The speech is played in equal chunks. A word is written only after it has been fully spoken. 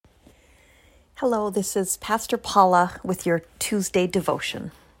Hello, this is Pastor Paula with your Tuesday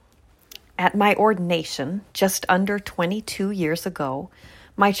devotion. At my ordination, just under 22 years ago,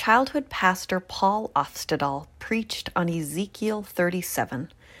 my childhood pastor Paul Ofstedal preached on Ezekiel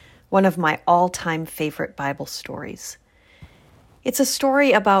 37, one of my all-time favorite Bible stories. It's a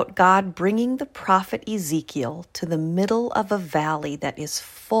story about God bringing the prophet Ezekiel to the middle of a valley that is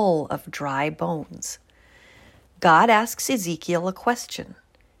full of dry bones. God asks Ezekiel a question.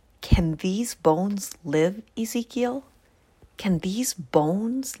 Can these bones live, Ezekiel? Can these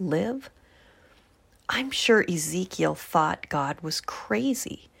bones live? I'm sure Ezekiel thought God was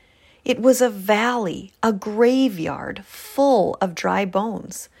crazy. It was a valley, a graveyard full of dry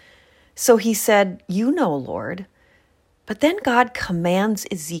bones. So he said, "You know, Lord." But then God commands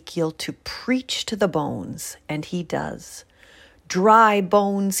Ezekiel to preach to the bones, and he does. "Dry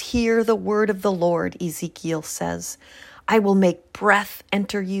bones, hear the word of the Lord," Ezekiel says. "I will make breath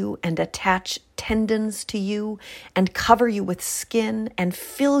enter you and attach tendons to you and cover you with skin and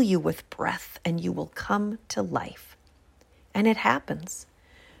fill you with breath, and you will come to life." And it happens.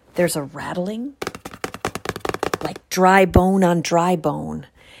 There's a rattling, like dry bone on dry bone.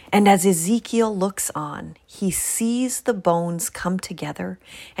 And as Ezekiel looks on, he sees the bones come together,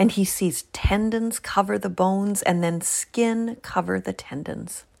 and he sees tendons cover the bones and then skin cover the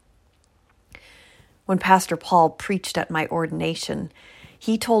tendons. When Pastor Paul preached at my ordination,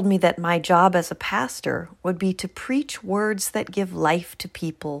 he told me that my job as a pastor would be to preach words that give life to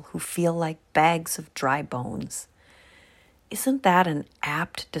people who feel like bags of dry bones. Isn't that an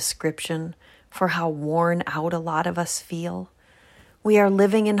apt description for how worn out a lot of us feel? We are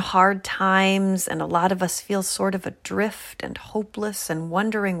living in hard times, and a lot of us feel sort of adrift and hopeless and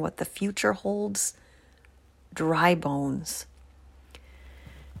wondering what the future holds. Dry bones.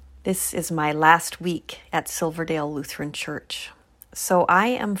 This is my last week at Silverdale Lutheran Church, so I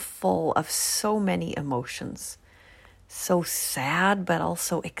am full of so many emotions. So sad, but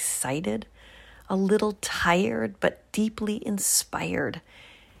also excited, a little tired, but deeply inspired,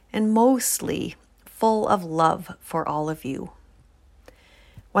 and mostly full of love for all of you.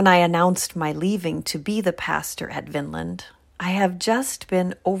 When I announced my leaving to be the pastor at Vinland, I have just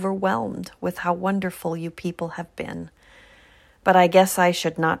been overwhelmed with how wonderful you people have been. But I guess I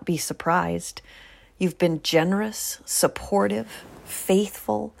should not be surprised. You've been generous, supportive,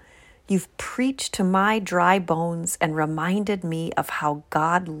 faithful. You've preached to my dry bones and reminded me of how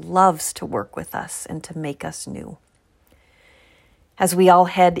God loves to work with us and to make us new. As we all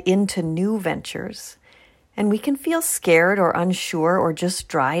head into new ventures, and we can feel scared or unsure or just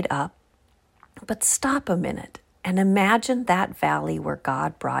dried up, but stop a minute and imagine that valley where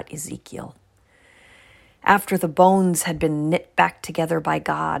God brought Ezekiel. After the bones had been knit back together by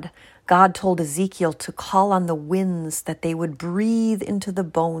God, God told Ezekiel to call on the winds that they would breathe into the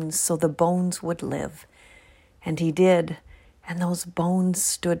bones so the bones would live. And he did, and those bones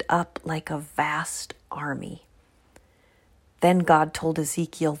stood up like a vast army. Then God told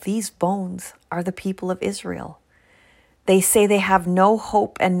Ezekiel, "These bones are the people of Israel. They say they have no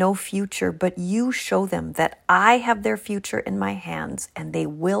hope and no future, but you show them that I have their future in my hands, and they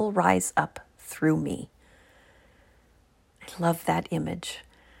will rise up through me." I love that image.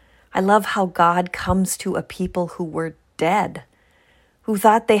 I love how God comes to a people who were dead, who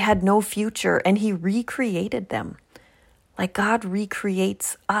thought they had no future, and he recreated them. Like God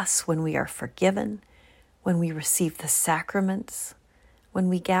recreates us when we are forgiven, when we receive the sacraments, when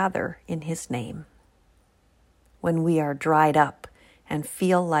we gather in his name, when we are dried up and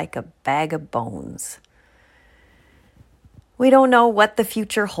feel like a bag of bones. We don't know what the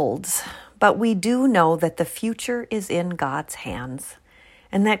future holds, but we do know that the future is in God's hands,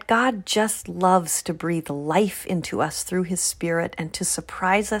 and that God just loves to breathe life into us through his Spirit and to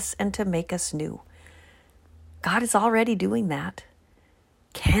surprise us and to make us new. God is already doing that.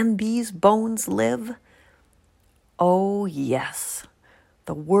 Can these bones live? Oh, yes.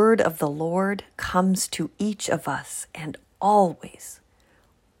 The word of the Lord comes to each of us and always,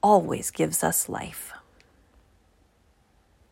 always gives us life.